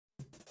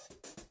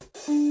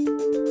Здравейте,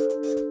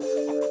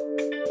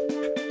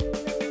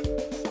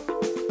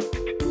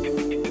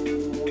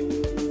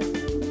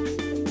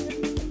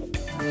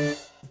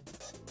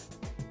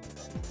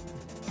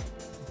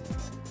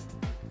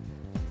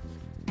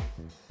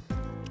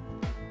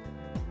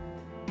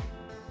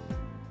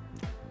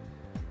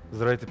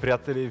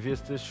 приятели! Вие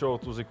сте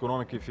шоуто за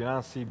икономика и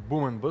финанси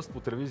Бумен Бъст по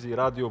телевизия и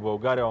радио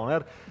България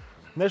ОНЕР.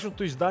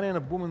 Днешното издание на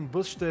Бумен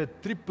Бъст ще е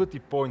 3 пъти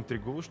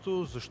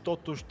по-интригуващо,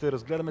 защото ще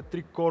разгледаме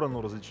 3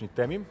 коренно различни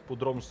теми.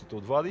 Подробностите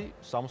от Влади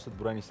само след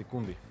броени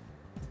секунди.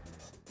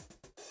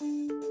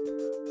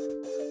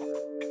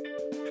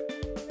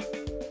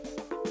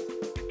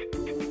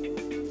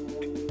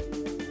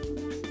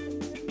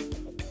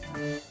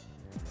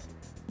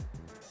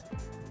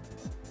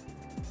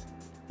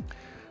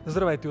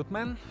 Здравейте от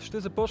мен! Ще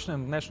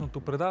започнем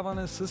днешното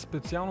предаване с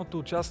специалното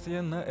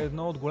участие на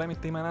едно от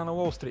големите имена на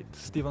Уол Стрийт,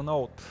 Стивън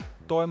Оут.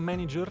 Той е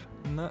менеджер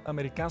на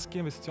американския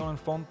инвестиционен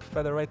фонд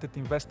Federated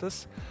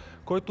Investors,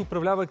 който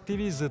управлява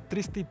активи за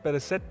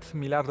 350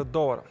 милиарда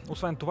долара.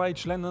 Освен това и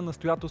член на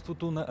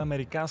настоятелството на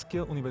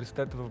Американския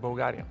университет в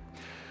България.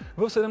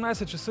 В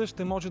 17 часа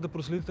ще може да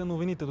проследите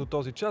новините до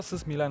този час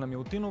с Милена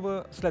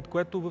Милутинова, след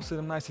което в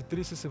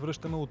 17:30 се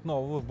връщаме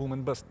отново в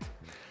Бумен Бъст.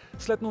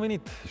 След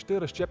новините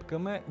ще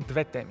разчепкаме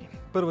 2 теми.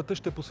 Първата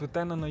ще е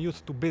посветена на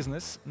Youth to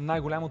Business,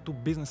 най-голямото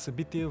бизнес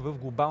събитие в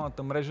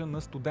глобалната мрежа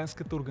на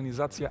студентската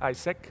организация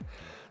ISEC.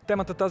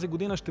 Темата тази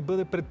година ще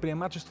бъде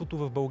предприемачеството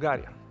в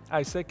България.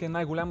 ISEC е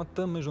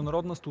най-голямата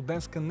международна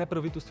студентска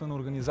неправителствена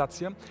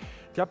организация.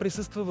 Тя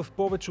присъства в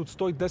повече от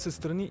 110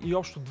 страни и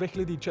общо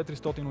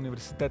 2400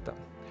 университета.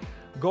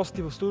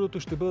 Гости в студиото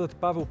ще бъдат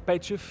Павел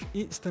Пейчев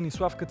и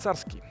Станислав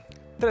Кацарски.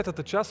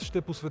 Третата част ще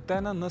е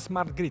посветена на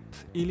Smart Grid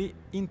или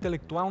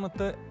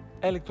интелектуалната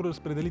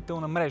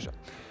електроразпределителна мрежа.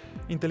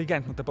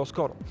 Интелигентната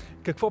по-скоро.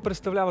 Какво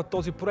представлява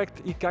този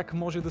проект и как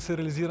може да се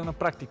реализира на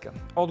практика?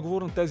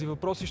 Отговор на тези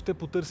въпроси ще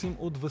потърсим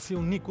от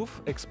Васил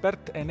Ников,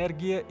 експерт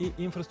енергия и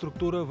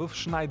инфраструктура в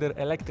Schneider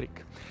Electric.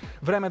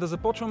 Време да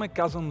започваме.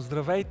 Казвам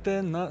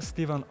здравейте на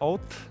Стивън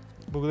Оут.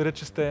 Благодаря,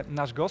 че сте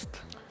наш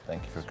гост. Thank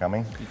you for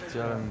coming.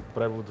 Специален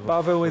превод в...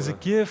 Павел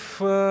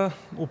Езекиев,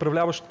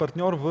 управляващ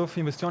партньор в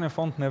инвестиционния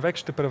фонд НЕВЕК,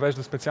 ще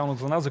превежда специално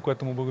за нас, за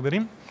което му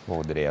благодарим.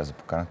 Благодаря за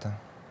поканата.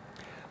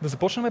 Да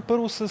започнем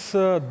първо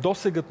с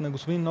досегът на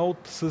господин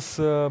Оут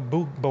с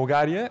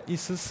България и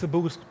с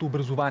българското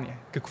образование.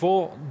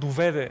 Какво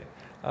доведе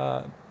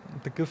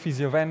такъв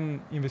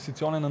изявен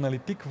инвестиционен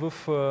аналитик в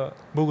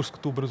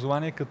българското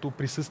образование като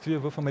присъствие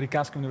в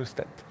Американския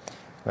университет?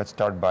 Let's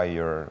start by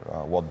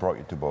what brought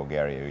you to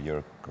Bulgaria.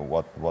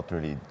 What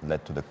really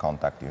led to the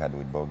contact you had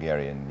with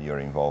Bulgaria and your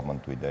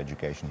involvement with the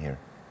education here?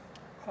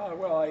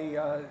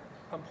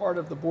 I'm part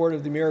of the board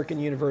of the American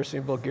University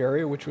in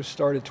Bulgaria, which was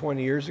started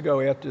 20 years ago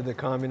after the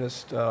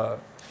communist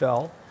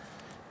fell.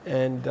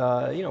 And,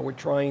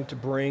 we're trying to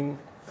bring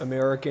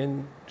American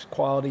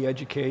quality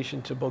education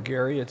to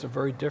Bulgaria. It's a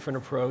very different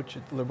approach,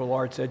 it's liberal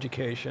arts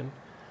education.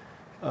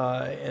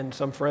 And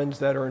some friends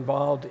that are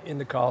involved in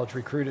the college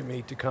recruited me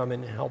to come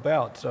and help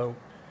out. So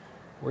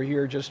we're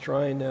here just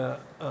trying to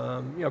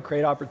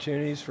create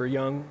opportunities for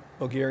young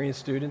Bulgarian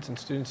students and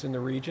students in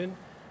the region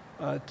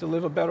to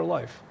live a better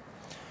life.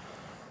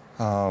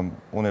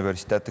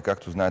 Университетът,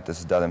 както знаете, е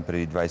създаден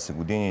преди 20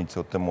 години и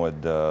целта му е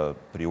да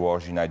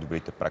приложи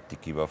най-добрите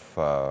практики в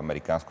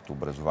американското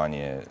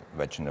образование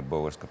вече на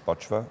българска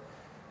почва.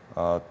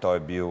 Той е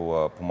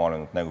бил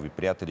помолен от негови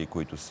приятели,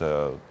 които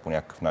са по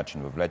някакъв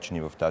начин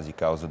въвлечени в тази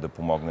кауза, да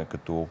помогне,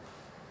 като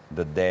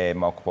даде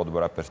малко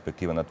по-добра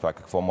перспектива на това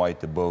какво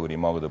младите българи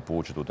могат да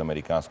получат от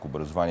американско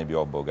образование,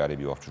 било в България,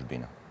 било в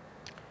чужбина.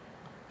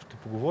 Ще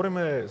поговорим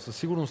със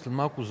сигурност след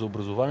малко за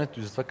образованието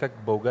и за това как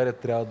България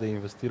трябва да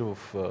инвестира в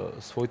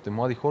своите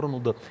млади хора, но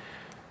да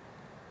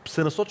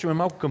се насочим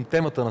малко към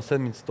темата на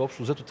седмицата,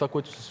 общо взето това,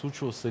 което се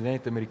случва в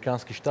Съединените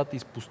американски щати и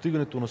с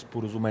постигането на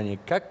споразумение.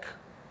 Как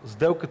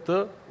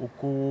сделката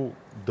около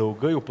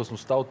дълга и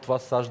опасността от това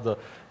САЩ да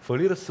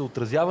фалира се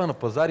отразява на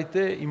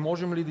пазарите и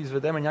можем ли да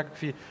изведем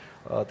някакви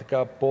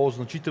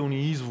по-значителни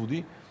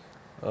изводи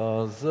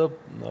за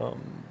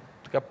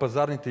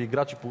пазарните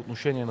играчи по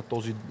отношение на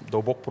този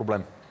дълбок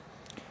проблем?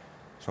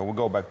 So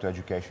we'll go back to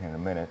education in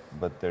a minute,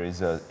 but there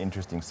is an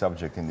interesting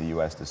subject in the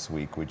US this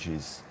week, which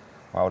is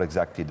how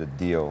exactly the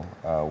deal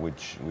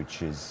which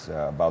is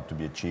about to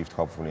be achieved,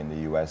 hopefully in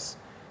the US,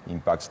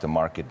 impacts the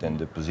market and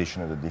the position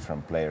of the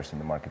different players in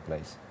the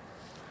marketplace.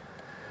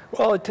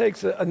 Well, it takes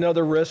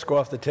another risk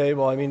off the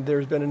table. I mean,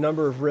 there's been a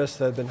number of risks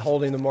that have been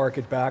holding the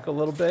market back a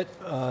little bit.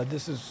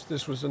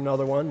 This was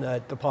another one,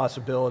 the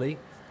possibility.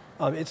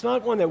 It's not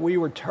one that we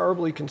were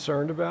terribly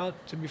concerned about,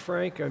 to be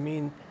frank. I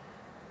mean,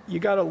 you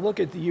got to look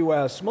at the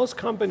U.S. Most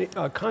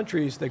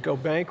countries that go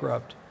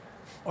bankrupt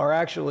are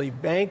actually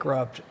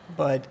bankrupt,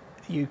 but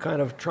you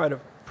kind of try to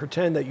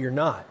pretend that you're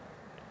not.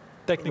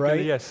 Technically,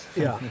 right? yes.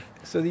 Yeah.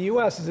 So the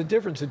U.S. is a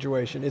different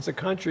situation. It's a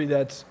country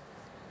that's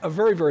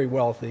very, very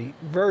wealthy,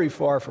 very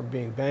far from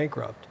being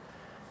bankrupt,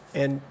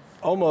 and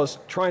almost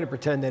trying to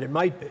pretend that it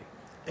might be.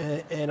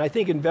 And I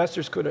think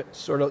investors could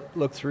sort of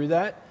look through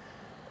that.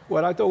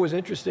 what I thought was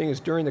interesting is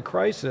during the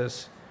crisis,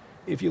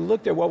 if you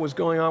looked at what was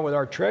going on with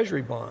our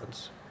treasury bonds,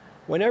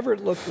 whenever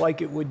it looked like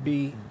it would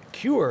be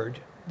cured,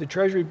 the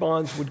treasury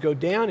bonds would go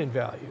down in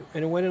value.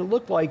 And when it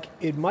looked like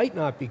it might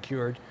not be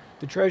cured,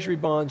 the treasury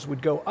bonds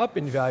would go up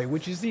in value,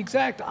 which is the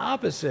exact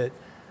opposite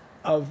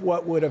of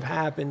what would have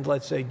happened,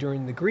 let's say,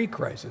 during the Greek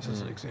crisis, as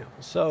an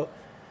example. So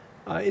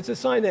it's a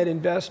sign that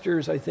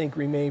investors, I think,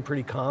 remain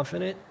pretty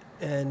confident.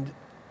 And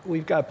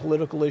we've got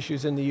political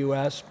issues in the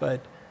U.S., but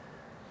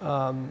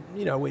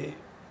you know,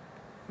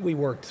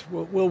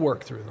 we'll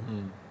work through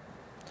them.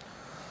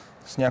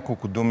 С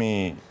няколко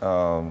думи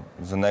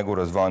за него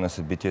развой на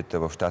събитията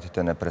в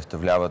Щатите не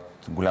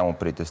представляват голямо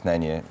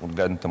притеснение от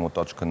гледната му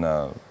точка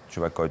на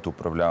човек, който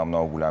управлява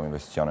много голям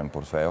инвестиционен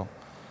портфейл.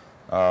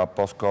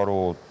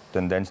 По-скоро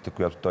тенденцията,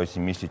 която той си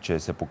мисли, че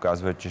се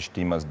показва, е, че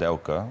ще има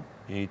сделка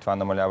и това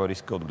намалява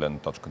риска от гледна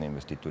точка на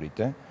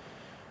инвеститорите.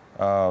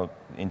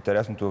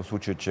 Интересното в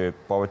случая е, че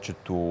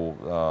повечето,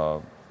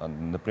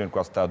 например,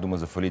 когато става дума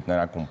за фалит на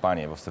една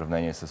компания в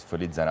сравнение с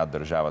фалит за една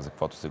държава, за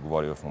каквото се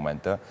говори в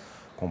момента,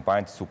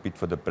 компанията се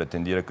опитва да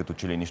претендира, като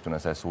че ли нищо не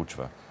се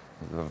случва.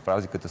 В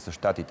разликата с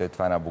Щатите,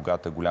 това е една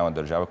богата, голяма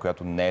държава,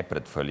 която не е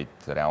пред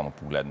фалит, реално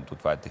погледнато.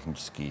 Това е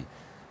технически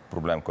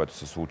проблем, който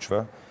се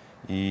случва.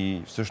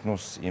 И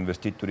всъщност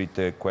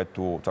инвеститорите,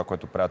 това,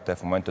 което правят те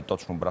в момента, е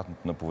точно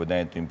обратното на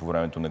поведението им по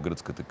времето на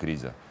гръцката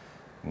криза.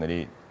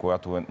 Нали,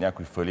 когато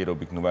някой фалира,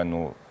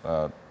 обикновено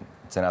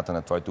цената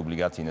на твоите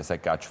облигации не се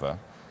качва,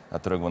 а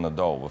тръгва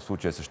надолу. В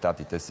случая с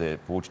Щатите се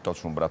получи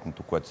точно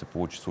обратното, което се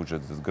получи в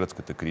случая с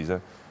гръцката криза,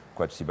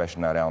 което си беше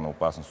една реална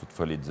опасност от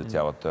фалит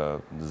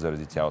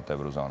заради цялата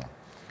еврозона.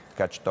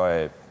 Така че той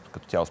е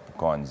като цяло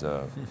спокоен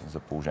за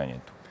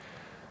положението.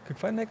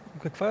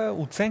 Каква е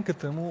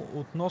оценката му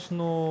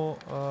относно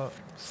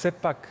все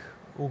пак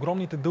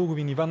огромните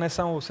дългови нива, не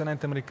само в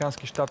Съединените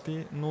американски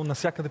щати, но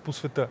навсякъде по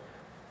света?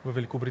 В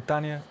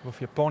Великобритания,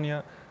 в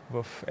Япония,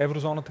 в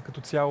еврозоната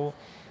като цяло.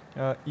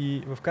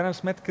 И в крайна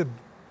сметка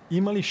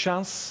има ли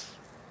шанс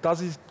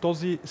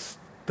този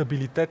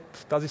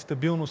стабилитет, тази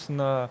стабилност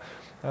на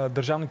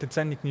държавните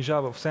ценни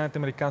книжа в Съединените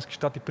американски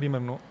щати,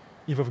 примерно,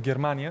 и в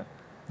Германия,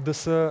 да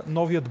са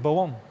новият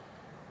балон,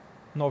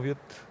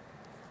 новият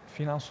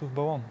финансов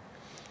балон?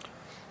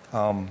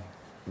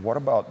 What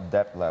about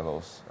debt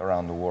levels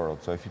around the world?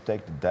 So if you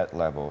take the debt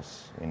levels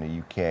in the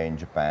UK, in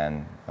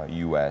Japan,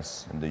 US,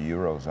 and the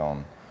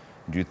Eurozone,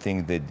 do you think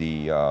that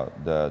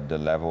the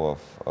level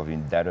of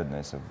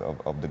indebtedness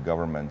of the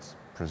governments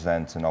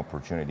presents an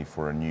opportunity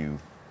for a new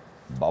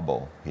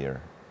bubble here?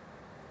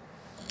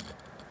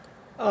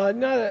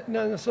 Not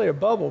necessarily a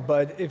bubble,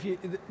 but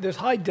there's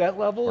high debt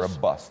levels. Or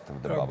a bust of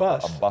the bubble.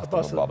 A bust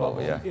of the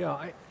bubble,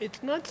 yeah.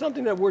 It's not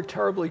something that we're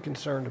terribly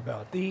concerned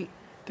about.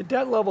 The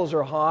debt levels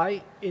are high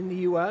in the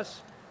U.S.,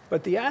 but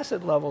the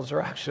asset levels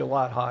are actually a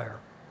lot higher.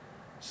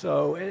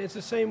 So, and it's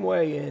the same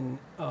way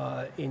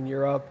in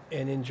Europe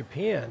and in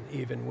Japan,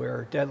 even, where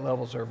debt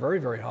levels are very,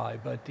 very high,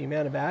 but the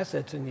amount of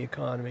assets in the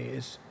economy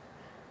is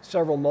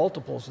several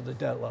multiples of the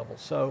debt level.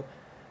 So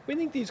we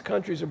think these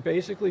countries are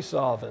basically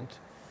solvent.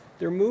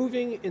 They're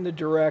moving in the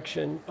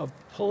direction of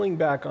pulling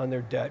back on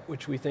their debt,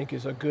 which we think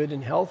is a good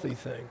and healthy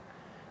thing.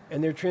 And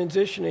they're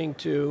transitioning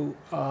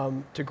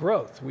to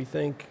growth. We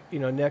think,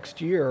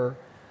 next year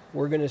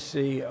we're going to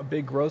see a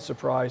big growth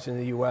surprise in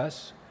the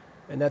U.S.,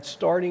 and that's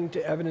starting to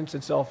evidence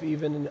itself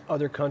even in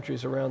other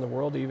countries around the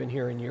world, even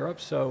here in Europe.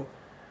 So,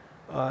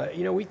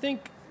 we think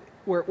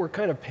we're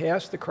kind of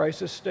past the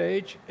crisis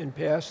stage and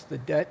past the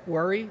debt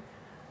worry.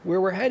 Where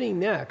we're heading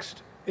next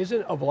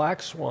isn't a black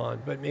swan,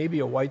 but maybe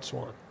a white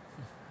swan.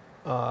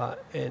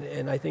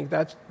 And I think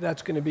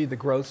that's going to be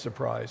the growth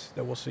surprise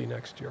that we'll see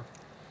next year.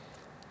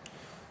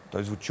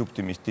 Той звучи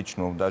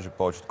оптимистично, даже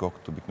повече,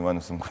 отколкото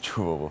обикновено съм го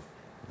чувал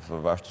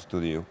в вашето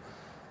студио.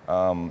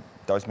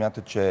 Той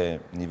смята, че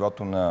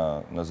нивото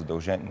на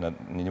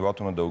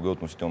дълга е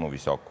относително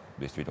високо,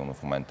 действително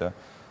в момента,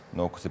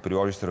 но ако се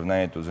приложи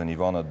сравнението за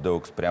ниво на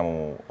дълг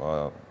спрямо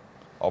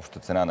обща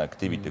цена на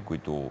активите,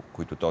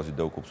 които този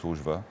дълг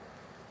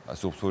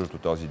се обслужват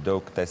от този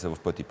дълг, те са в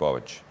пъти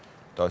повече.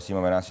 Тоест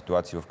имаме една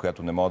ситуация, в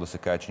която не мога да се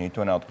каже, че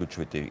нито една от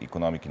ключовите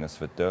икономики на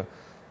света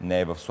не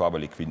е в слаба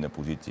ликвидна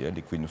позиция.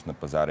 Ликвидност на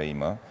пазара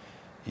има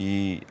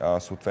и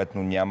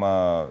съответно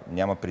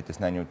няма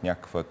притеснение от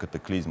някаква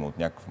катаклизма, от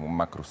някакво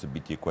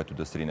макросъбитие, което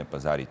да срине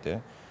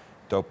пазарите.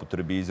 Той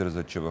употреби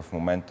израза, че в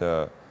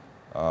момента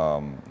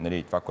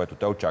това, което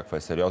той очаква,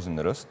 е сериозен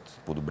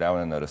ръст,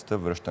 подобряване на ръста,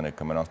 връщане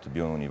към едно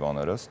стабилно ниво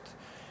на ръст.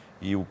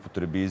 И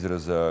употреби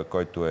израза,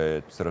 който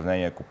е в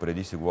сравнение, ако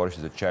преди се говореше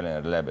за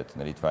челен лебед.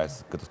 Това е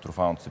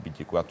катастрофалното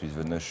събитие, когато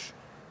изведнъж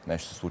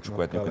нещо се случва,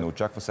 което никой не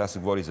очаква. Сега се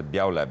говори за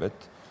бял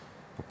лебед,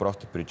 по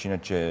проста причина,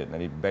 че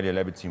белият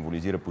лебед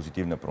символизира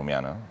позитивна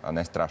промяна, а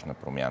не страшна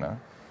промяна.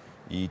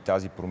 И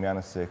тази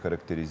промяна се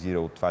характеризира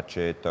от това,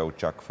 че той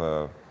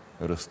очаква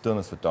ръста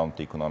на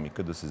световната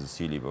икономика да се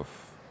засили в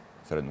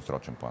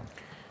средносрочен план.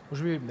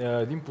 Може би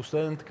един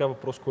последен така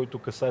въпрос, който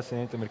касае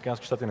Съединените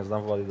американски щати. Не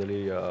знам, Влади,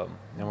 дали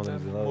няма да ни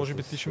изненада. Може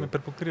би ти ще ме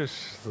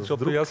препокриеш,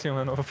 защото и аз имам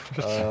едно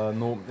въпрос.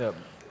 Но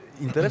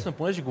Интересно,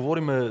 понеже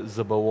говорим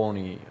за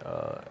балони.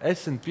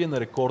 S&P е на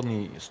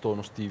рекордни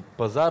стойности.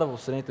 Пазара в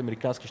Съединените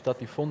американски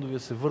щати и фондовия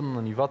се върна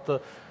на нивата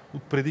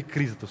от преди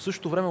кризата. В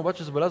същото време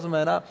обаче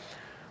забелязваме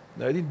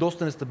един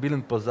доста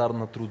нестабилен пазар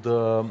на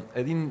труда,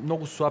 един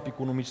много слаб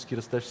икономически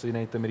растеж в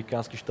Съединените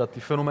американски щати,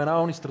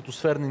 феноменални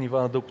стратосферни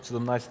нива на дълг от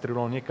 17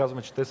 трилиона. Ние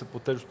казваме, че те са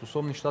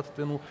платежоспособни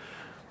щатите, но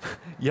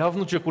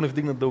явно, че ако не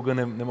вдигнат дълга,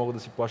 не могат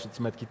да си плащат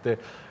сметките.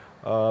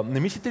 Не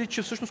мислите ли,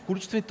 че всъщност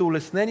количествените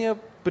улеснения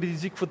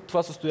предизвикват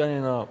това състояние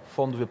на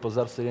фондовия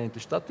пазар в Съединените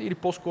щати, или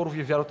по-скоро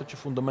вие вярвате, че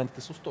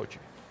фундаментите са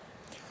устойчиви?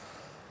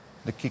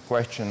 The key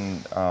question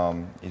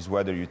is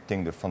whether you think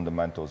the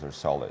fundamentals are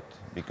solid.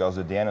 Because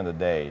at the end of the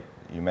day,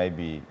 you may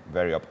be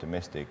very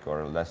optimistic or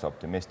less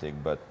optimistic,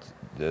 but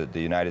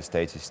the United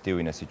States is still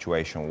in a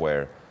situation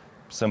where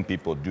some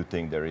people do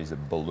think there is a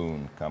balloon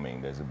coming,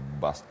 there's a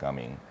bust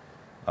coming.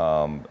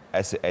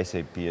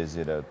 SAP is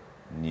at a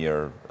near,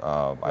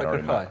 I don't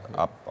remember,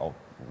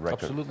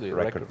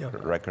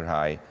 record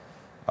high.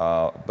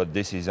 But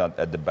this is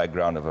at the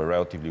background of a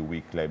relatively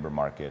weak labor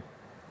market.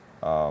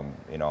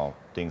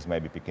 Things may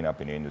be picking up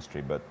in the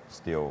industry, but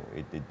still,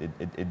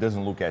 it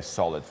doesn't look as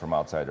solid from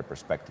outsider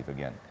perspective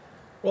again.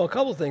 Well, a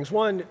couple of things.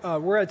 One,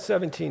 we're at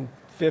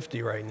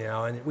 1750 right now,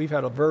 and we've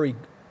had a very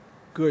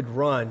good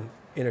run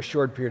in a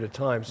short period of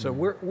time. So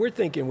we're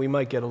thinking we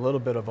might get a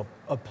little bit of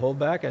a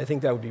pullback, and I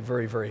think that would be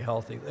very, very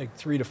healthy, like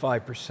 3 to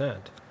 5%.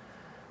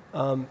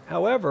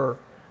 However,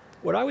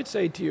 what I would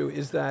say to you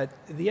is that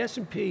the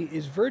S&P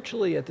is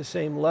virtually at the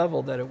same level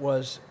that it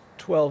was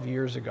 12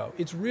 years ago.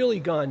 It's really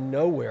gone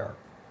nowhere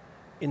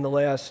in the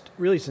last,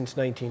 really since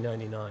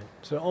 1999.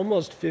 So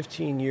almost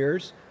 15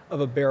 years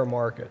of a bear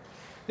market.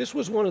 This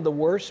was one of the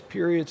worst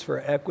periods for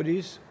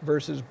equities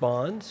versus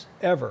bonds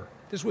ever.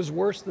 This was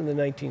worse than the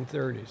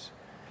 1930s.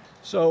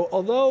 So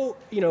although,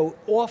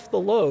 off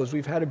the lows,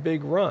 we've had a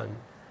big run,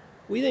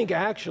 we think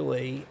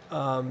actually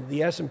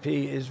the S&P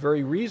is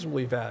very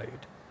reasonably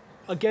valued.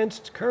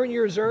 Against current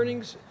year's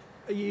earnings,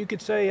 you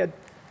could say at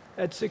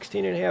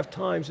 16.5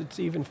 times, it's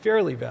even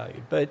fairly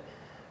valued. But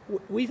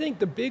we think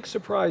the big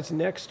surprise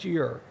next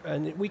year,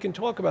 and we can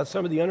talk about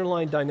some of the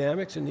underlying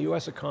dynamics in the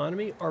U.S.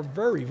 economy, are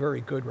very,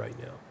 very good right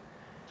now.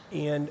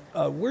 And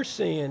we're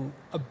seeing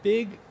a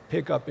big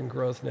pickup in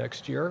growth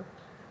next year,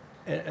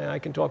 and I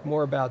can talk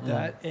more about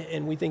that.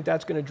 And we think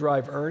that's going to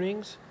drive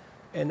earnings,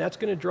 and that's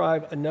going to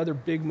drive another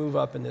big move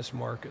up in this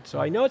market. So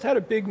I know it's had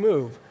a big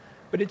move,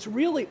 but it's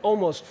really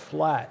almost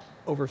flat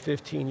over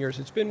 15 years.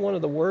 It's been one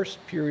of the worst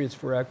periods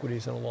for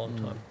equities in a long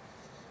time.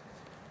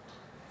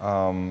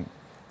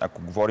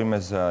 Ако говорим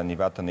за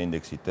нивата на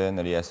индексите,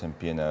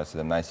 S&P е на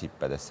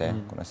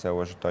 17,50, ако не се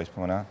лъжа, той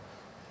спомена.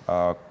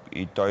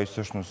 И той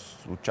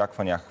всъщност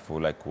очаква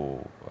някакво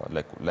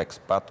лек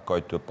спад,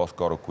 който е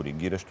по-скоро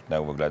коригиращ от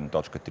негова гледна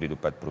точка 3 до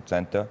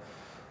 5%.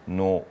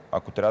 Но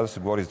ако трябва да се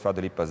говори за това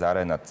дали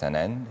пазара е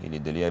надценен или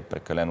дали е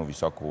прекалено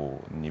високо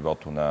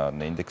нивото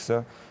на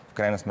индекса, в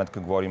крайна сметка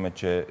говорим,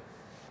 че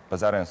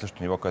пазара е на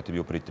същото ниво, което е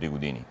бил преди 3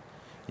 години.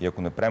 И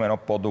ако направим едно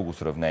по-дълго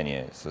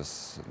сравнение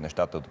с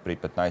нещата от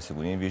преди 15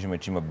 години, виждаме,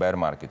 че има bear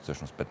market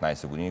всъщност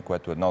 15 години,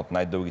 което е едно от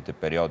най-дългите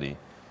периоди,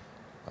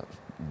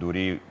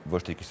 дори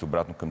връщайки се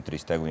обратно към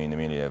 30-те години на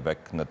миналия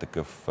век на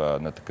такъв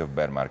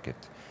bear market.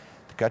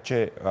 Така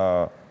че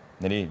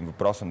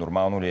въпросът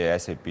нормално ли е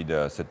S&P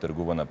да се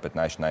търгува на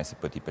 15-16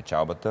 пъти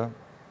печалбата.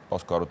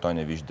 По-скоро той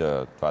не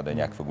вижда това да е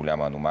някаква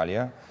голяма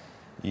аномалия.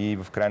 И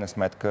в крайна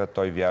сметка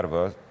той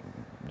вярва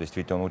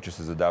действително, че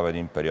се задава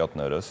един период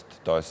на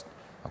ръст. Тоест,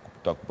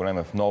 ако проблем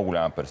е в много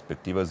голяма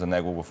перспектива, за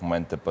него в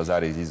момента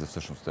пазара излиза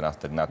всъщност една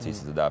стагнация и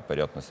се задава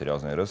период на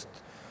сериозен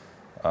ръст,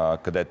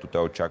 където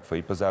той очаква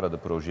и пазара да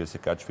продължи да се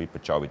качва и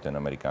печалбите на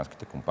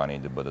американските компании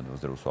да бъдат в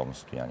здравословно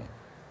състояние.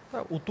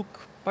 От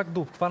тук пак да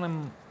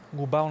обхванем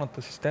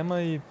глобалната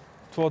система и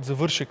твоят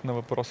завършек на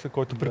въпроса,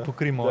 който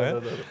припокри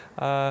моя,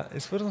 е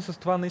свързан с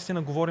това.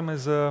 Наистина говорим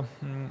за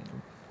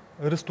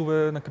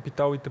ръстове на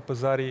капиталовите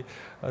пазари,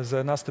 за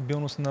една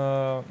стабилност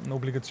на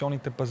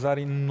облигационните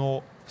пазари,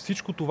 но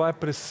всичко това е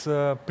през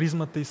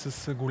призмата и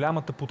с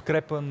голямата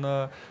подкрепа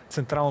на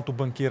централното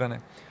банкиране.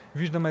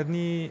 Виждаме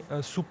едни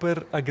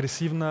супер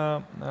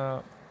агресивна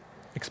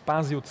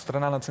експанзия от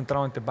страна на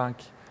централните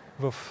банки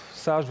в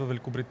САЩ, в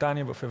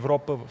Великобритания, в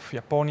Европа, в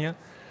Япония.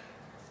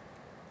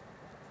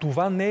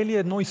 Това не е ли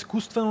едно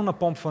изкуствено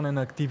напомпване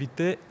на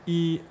активите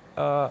и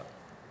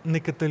не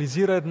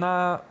катализира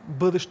една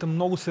бъдеща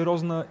много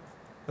сериозна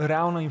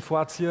реална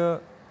инфлация,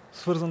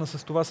 свързана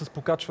с това, с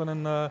покачване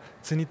на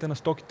цените на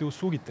стоките и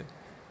услугите?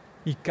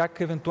 И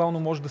как евентуално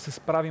може да се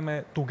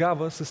справиме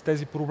тогава с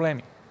тези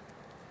проблеми?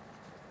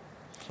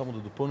 Само да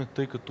допълня,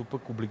 тъй като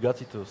пък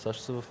облигациите в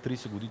САЩ са в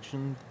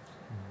 30-годишен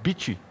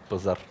бичи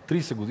пазар.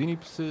 30 години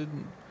се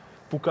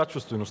покачва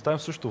стойността им,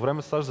 в същото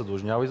време САЩ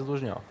задлъжнява и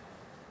задлъжнява.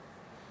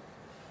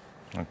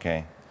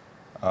 Okay.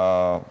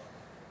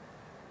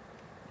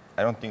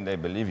 I don't think they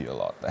believe you a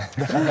lot.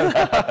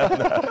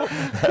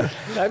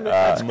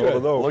 That's good.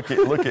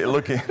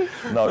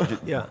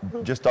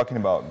 Just talking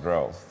about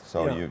growth. So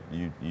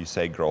you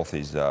say growth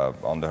is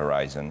on the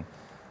horizon.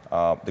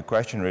 The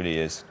question really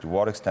is to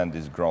what extent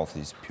this growth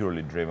is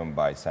purely driven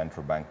by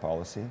central bank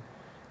policy,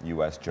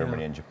 US,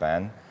 Germany, and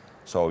Japan.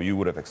 So you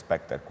would have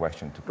expected that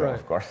question to come,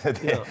 of course,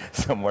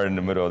 somewhere in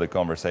the middle of the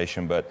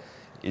conversation. But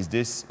is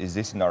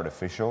this an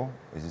artificial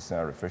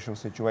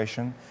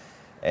situation?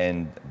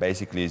 And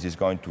basically, is this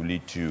going to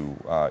lead to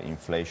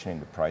inflation in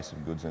the price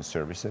of goods and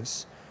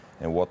services?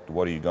 And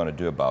what are you going to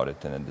do about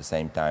it? And at the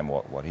same time,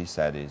 what he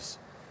said is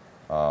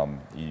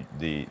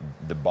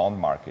the bond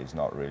market is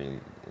not really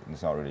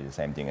the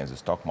same thing as the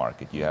stock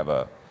market. You have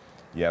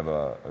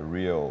a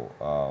real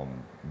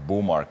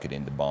bull market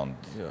in the bond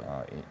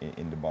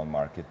in the bond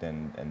market,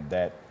 and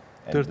that.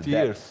 And 30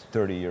 years.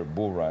 30-year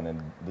bull run,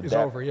 and the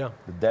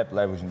debt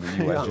levels in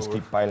the U.S. just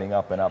keep piling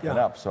up and up and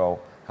up. So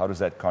how does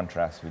that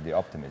contrast with the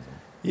optimism?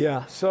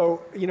 Yeah,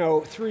 so,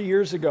 3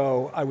 years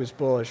ago I was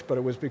bullish, but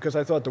it was because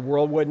I thought the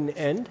world wouldn't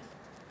end,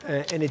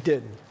 and it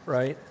didn't,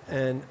 right?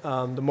 And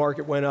the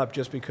market went up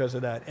just because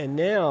of that. And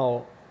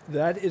now,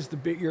 that is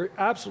you're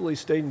absolutely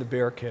stating the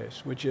bear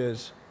case, which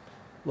is,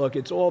 look,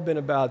 it's all been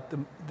about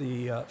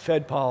the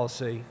Fed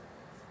policy.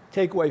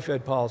 Take away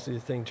Fed policy, the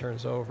thing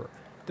turns over.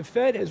 The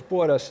Fed has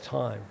bought us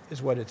time,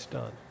 is what it's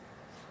done.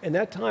 And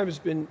that time has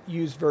been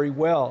used very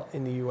well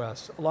in the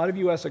U.S. A lot of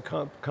U.S.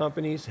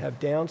 companies have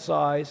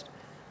downsized.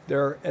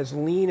 They're as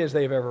lean as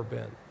they've ever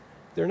been.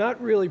 They're not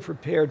really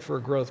prepared for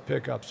a growth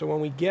pickup. So when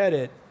we get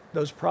it,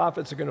 those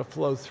profits are going to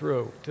flow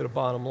through to the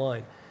bottom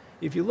line.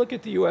 If you look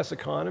at the U.S.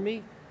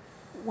 economy,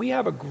 we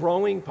have a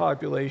growing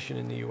population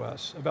in the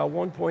U.S., about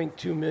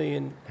 1.2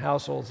 million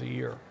households a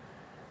year.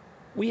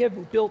 We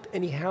haven't built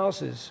any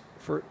houses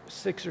for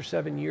 6 or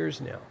 7 years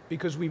now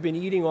because we've been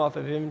eating off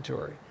of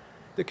inventory.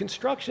 The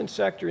construction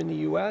sector in the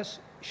U.S.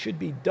 should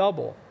be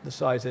double the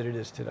size that it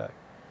is today.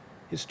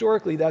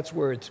 Historically, that's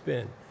where it's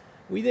been.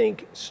 We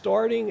think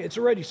it's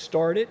already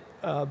started,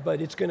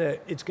 but it's going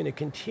to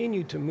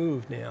continue to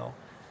move now.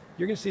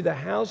 You're going to see the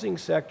housing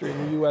sector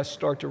in the U.S.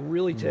 start to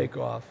really take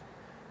off.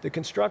 The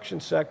construction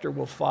sector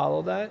will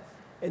follow that,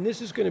 and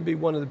this is going to be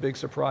one of the big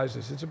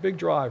surprises. It's a big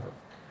driver.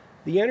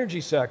 The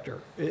energy sector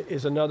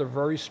is another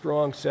very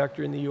strong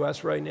sector in the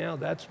U.S. right now.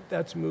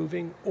 That's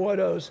moving.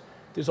 Autos,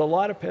 there's a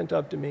lot of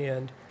pent-up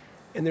demand,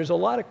 and there's a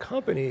lot of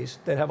companies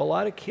that have a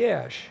lot of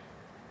cash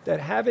that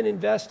haven't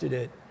invested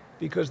it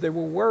because they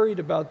were worried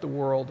about the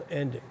world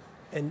ending.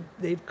 And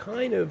they've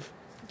kind of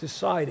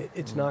decided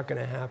it's not going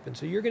to happen.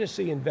 So you're going to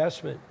see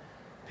investment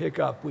pick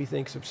up, we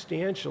think,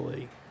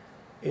 substantially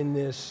in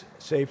this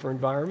safer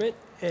environment.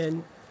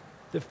 And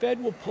the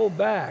Fed will pull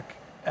back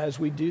as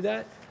we do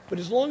that. But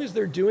as long as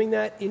they're doing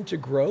that into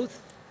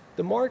growth,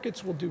 the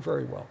markets will do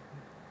very well.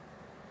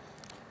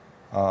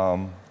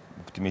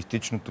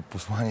 Оптимистичното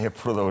послание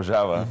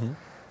продължава.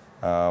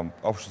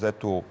 Общо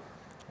взето,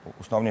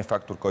 основният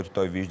фактор, който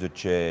той вижда,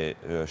 че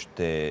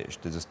ще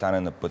застане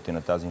на пътя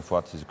на тази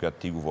инфлация, за която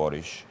ти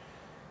говориш,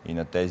 и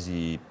на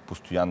тези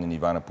постоянни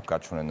нива на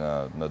покачване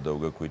на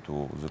дълга,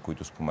 за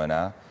които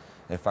спомена,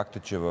 е факта,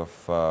 че в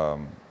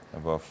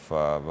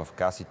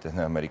касите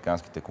на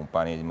американските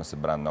компании има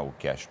събран много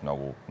кеш,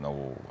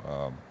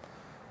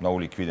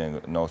 много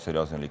ликвиден, много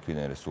сериозен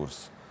ликвиден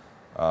ресурс.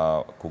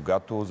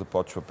 Когато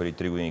започва преди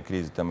 3 години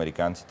кризата,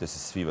 американците се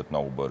свиват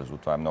много бързо.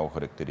 Това е много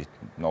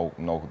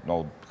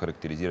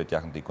характеризира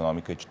тяхната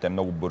икономика и че те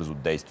много бързо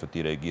действат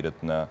и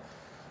реагират на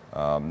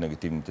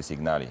негативните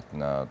сигнали,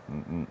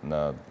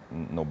 на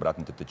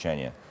обратните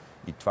течения.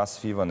 И това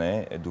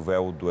свиване е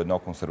довело до едно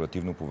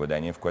консервативно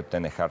поведение, в което те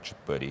не харчат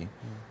пари.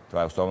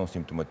 Това е особено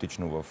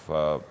симптоматично в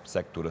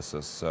сектора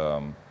с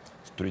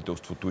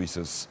строителството и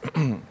с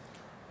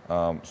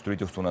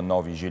строителство на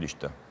нови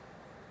жилища.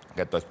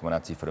 Където той спомена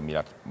цифра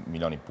 1,5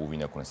 милиона,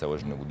 ако не се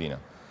лъжа, на година.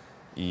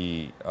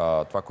 И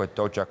това, което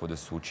той очаква да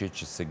се случи, е,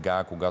 че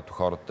сега, когато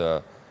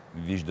хората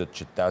виждат,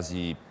 че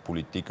тази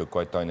политика,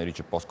 която той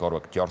нарича по-скоро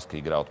актьорска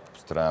игра от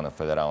страна на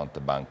Федералната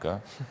банка,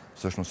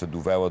 всъщност е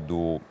довела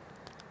до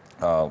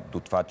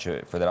това,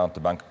 че Федералната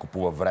банка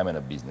купува време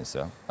на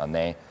бизнеса, а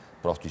не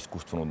просто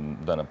изкуствено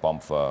да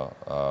напомпва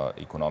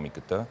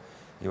икономиката.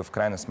 И в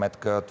крайна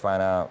сметка това е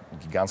една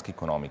гигантска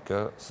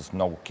икономика с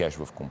много кеш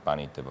в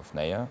компаниите в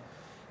нея.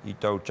 И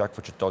той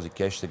очаква, че този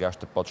кеш сега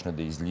ще почне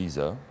да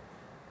излиза,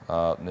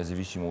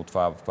 независимо от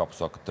това в каква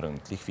посока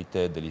тръгнат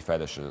лихвите, дали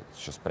Феда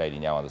ще спре или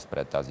няма да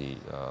спре тази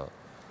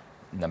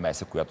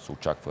намеса, която се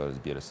очаква,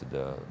 разбира се,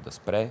 да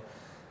спре.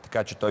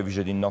 Така че той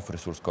вижда един нов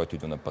ресурс, който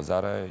идва на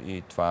пазара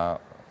и това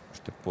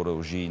ще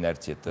продължи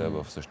инерцията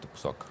в същата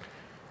посока.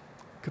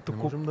 Не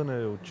можем да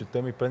не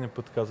отчетем и предния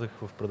път казах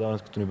в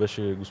предаването, като ни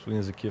беше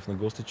господин Закиев на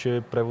гости,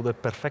 че преводът е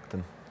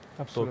перфектен.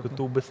 Абсолютно.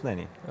 Като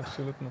обяснение.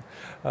 Абсолютно.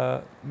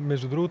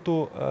 Между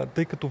другото,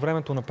 тъй като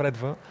времето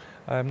напредва,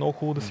 е много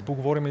хубаво да си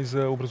поговорим и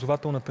за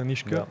образователната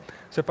нишка. Да.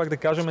 Все пак да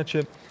кажем,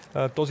 че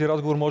този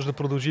разговор може да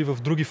продължи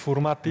в други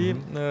формати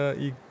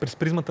и през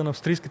призмата на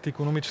Австрийската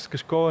икономическа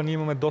школа ние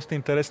имаме доста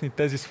интересни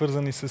тези,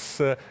 свързани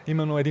с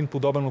именно един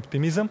подобен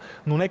оптимизъм.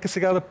 Но нека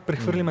сега да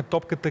прехвърлиме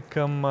топката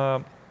към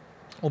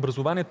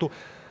образованието.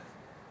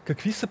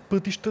 Какви са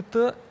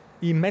пътищата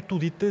и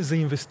методите за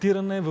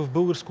инвестиране в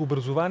българско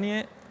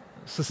образование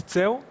с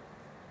цел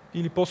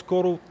или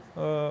по-скоро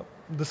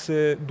да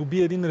се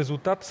добие един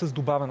резултат с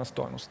добавена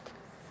стойност?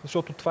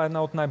 Защото това е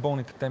една от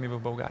най-болните теми в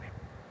България.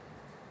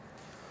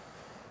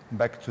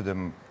 Back to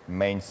the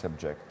main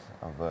subject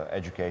of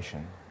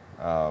education,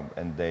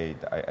 and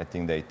I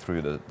think they threw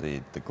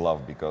the glove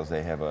because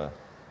they have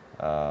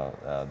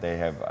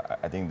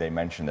I think they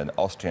mentioned an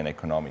Austrian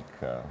economic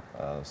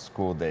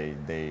school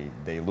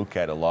they look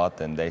at a lot,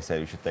 and they said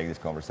we should take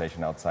this conversation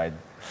outside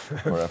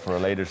for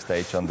a later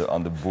stage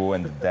on the bull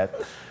and the debt.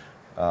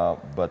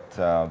 But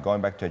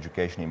going back to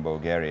education in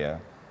Bulgaria,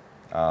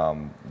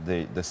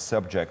 the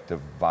subject of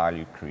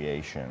value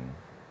creation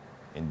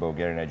in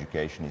Bulgarian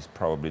education is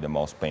probably the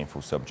most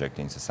painful subject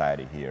in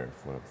society here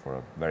for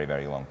a very,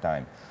 very long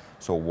time.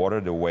 So what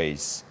are the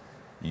ways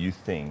you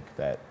think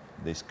that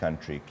this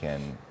country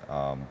can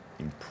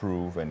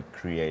improve and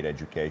create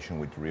education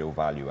with real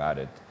value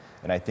added?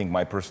 And I think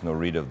my personal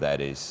read of that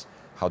is,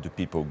 how do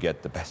people get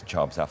the best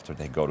jobs after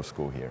they go to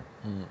school here?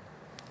 Mm.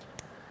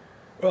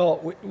 Well,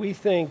 we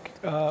think,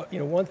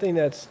 one thing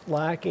that's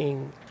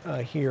lacking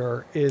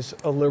here is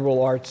a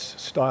liberal arts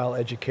style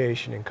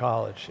education in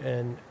college.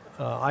 And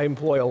I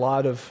employ a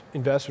lot of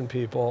investment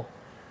people.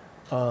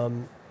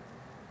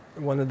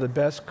 One of the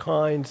best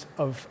kinds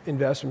of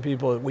investment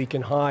people that we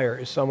can hire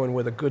is someone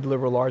with a good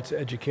liberal arts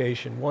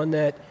education, one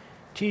that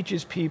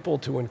teaches people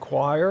to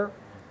inquire,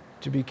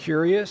 to be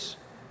curious,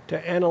 to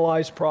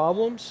analyze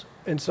problems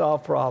and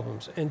solve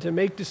problems, and to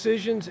make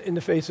decisions in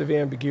the face of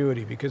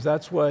ambiguity, because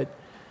that's what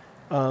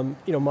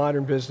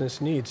modern business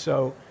needs.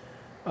 So,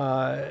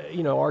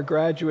 our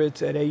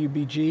graduates at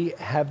AUBG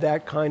have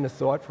that kind of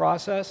thought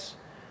process.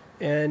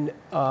 And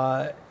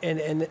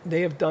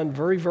they have done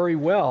very, very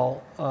well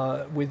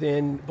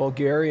within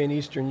Bulgaria and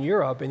Eastern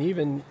Europe, and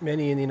even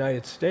many in the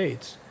United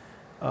States.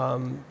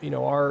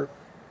 Our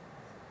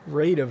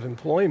rate of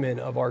employment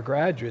of our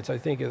graduates, I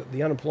think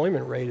the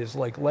unemployment rate is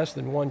like less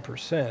than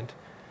 1%.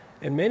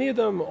 And many of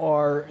them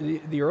are,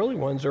 the early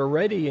ones are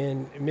already in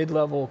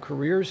mid-level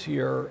careers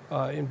here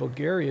in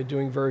Bulgaria,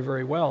 doing very,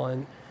 very well.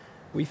 And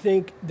we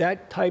think that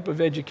type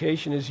of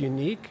education is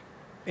unique,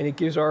 and it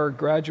gives our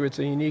graduates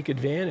a unique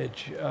advantage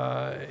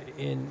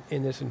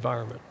in this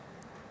environment.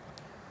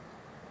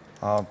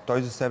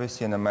 Той за себе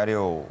си е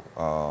намерил,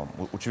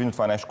 очевидно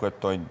това е нещо, което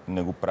той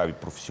не го прави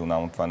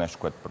професионално, това е нещо,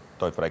 което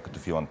той прави като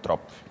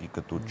филантроп и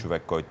като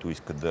човек, който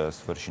иска да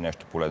свърши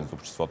нещо полезно за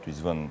обществото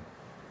извън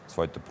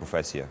своята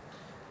професия.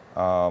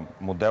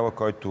 Модела,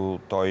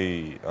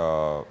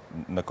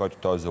 на който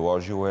той е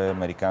заложил, е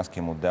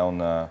американския модел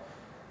на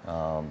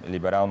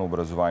либерално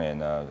образование,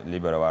 на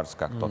liberal arts,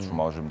 как точно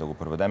можем да го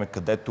преведем,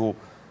 където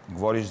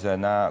говориш за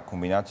една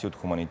комбинация от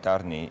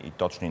хуманитарни и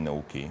точни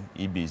науки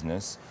и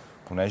бизнес,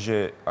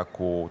 понеже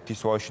ако ти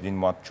сложиш един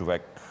млад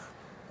човек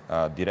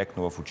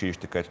директно в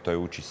училище, където той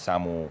учи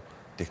само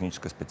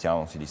техническа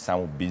специалност или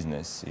само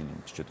бизнес, или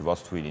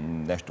счетоводство, или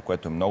нещо,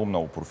 което е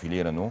много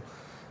профилирано,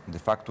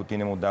 де-факто ти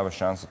не му дава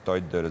шанса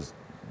той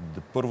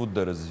първо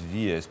да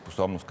развие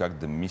способност как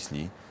да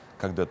мисли,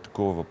 как да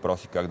атакува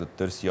въпроси, как да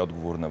търси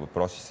отговор на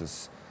въпроси,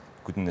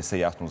 които не са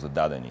ясно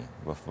зададени,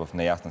 в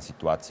неясна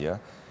ситуация.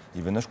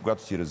 И веднъж,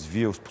 когато си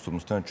развил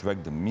способността на човек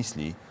да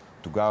мисли,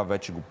 тогава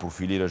вече го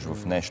профилираш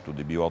в нещо,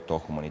 да било то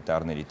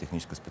хуманитарна или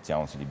техническа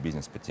специалност или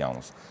бизнес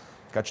специалност.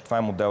 Така че това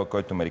е модела,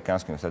 който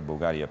Американският университет в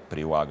България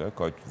прилага,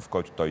 в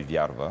който той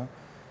вярва.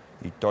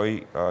 И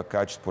той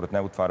каза, че според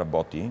него това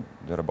работи,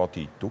 да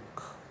работи и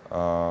тук.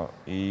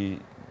 И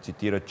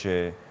цитира,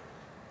 че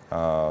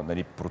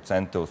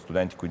процента от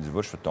студенти, които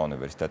завършват този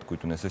университет,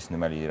 които не са си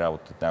намерили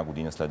работа една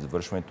година след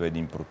завършването, е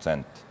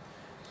 1%.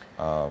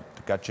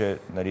 Така че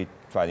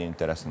това е един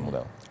интересен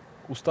модел.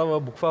 Остава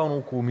буквално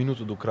около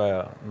минута до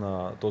края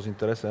на този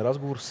интересен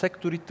разговор.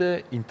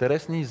 Секторите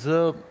интересни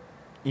за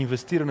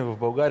инвестиране в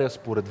България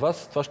според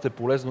вас, това ще е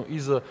полезно и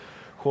за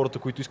хората,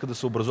 които искат да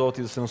се образоват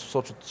и да се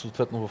насочат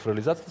съответно в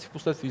реализацията си,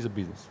 впоследствие и за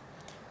бизнес.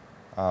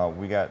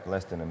 We got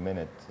less than a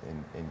minute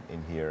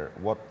in here.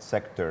 What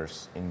sectors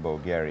in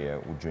Bulgaria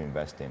would you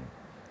invest in?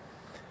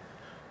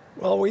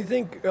 Well, we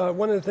think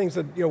one of the things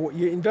that,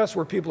 you invest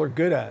where people are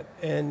good at.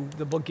 And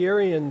the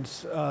Bulgarians,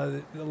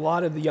 a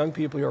lot of the young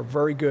people here are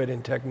very good in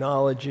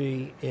technology,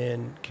 in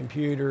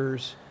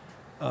computers,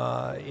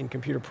 in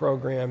computer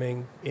programming,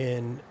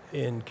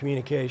 in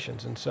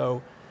communications. And so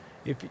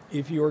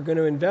if you are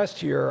going to invest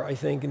here, I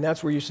think, and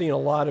that's where you're seeing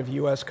a lot of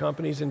U.S.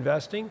 companies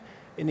investing,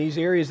 in these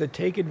areas that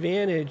take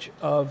advantage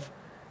of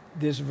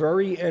this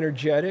very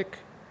energetic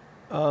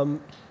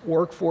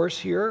workforce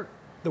here,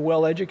 the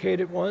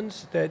well-educated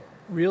ones that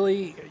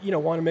really,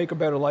 want to make a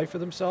better life for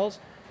themselves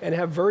and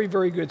have very,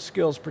 very good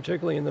skills,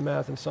 particularly in the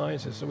math and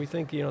sciences. So we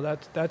think,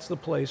 that's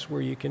the place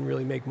where you can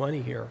really make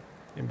money here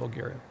in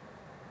Bulgaria.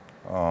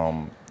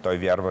 Той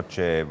вярва,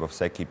 че във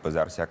всеки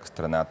пазар, всяка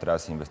страна трябва да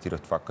се инвестира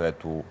в това,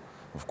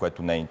 в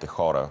което нейните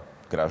хора,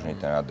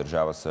 гражданите на една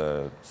държава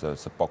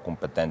са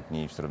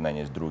по-компетентни в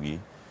сравнение с други.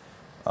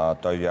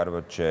 Той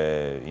вярва,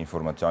 че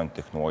информационните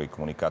технологии и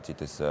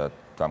комуникациите са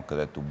там,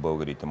 където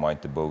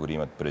младите българи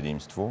имат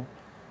предимство.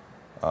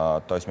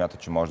 Той смята,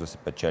 че може да се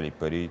печели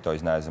пари. Той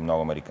знае за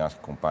много американски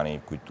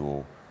компании,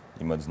 които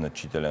имат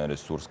значителен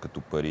ресурс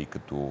като пари,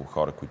 като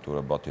хора, които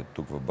работят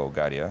тук в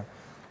България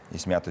и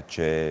смятат,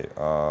 че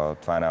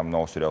това е една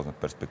много сериозна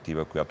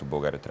перспектива, която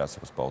България трябва да се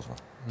възползва.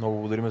 Много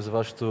благодарим за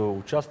вашето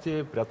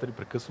участие. Приятели,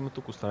 прекъсваме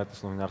тук. Останете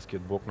с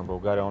новинарският блок на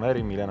България ОН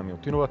и Милена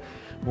Милтинова.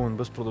 Бумен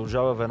Бъс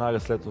продължава веднага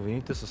след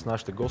новините с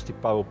нашите гости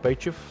Павел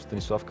Пейчев,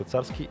 Станислав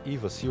Кацарски и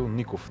Васил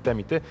Ников.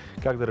 Темите: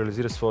 как да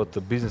реализира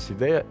своята бизнес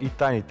идея и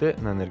тайните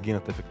на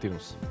енергийната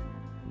ефективност.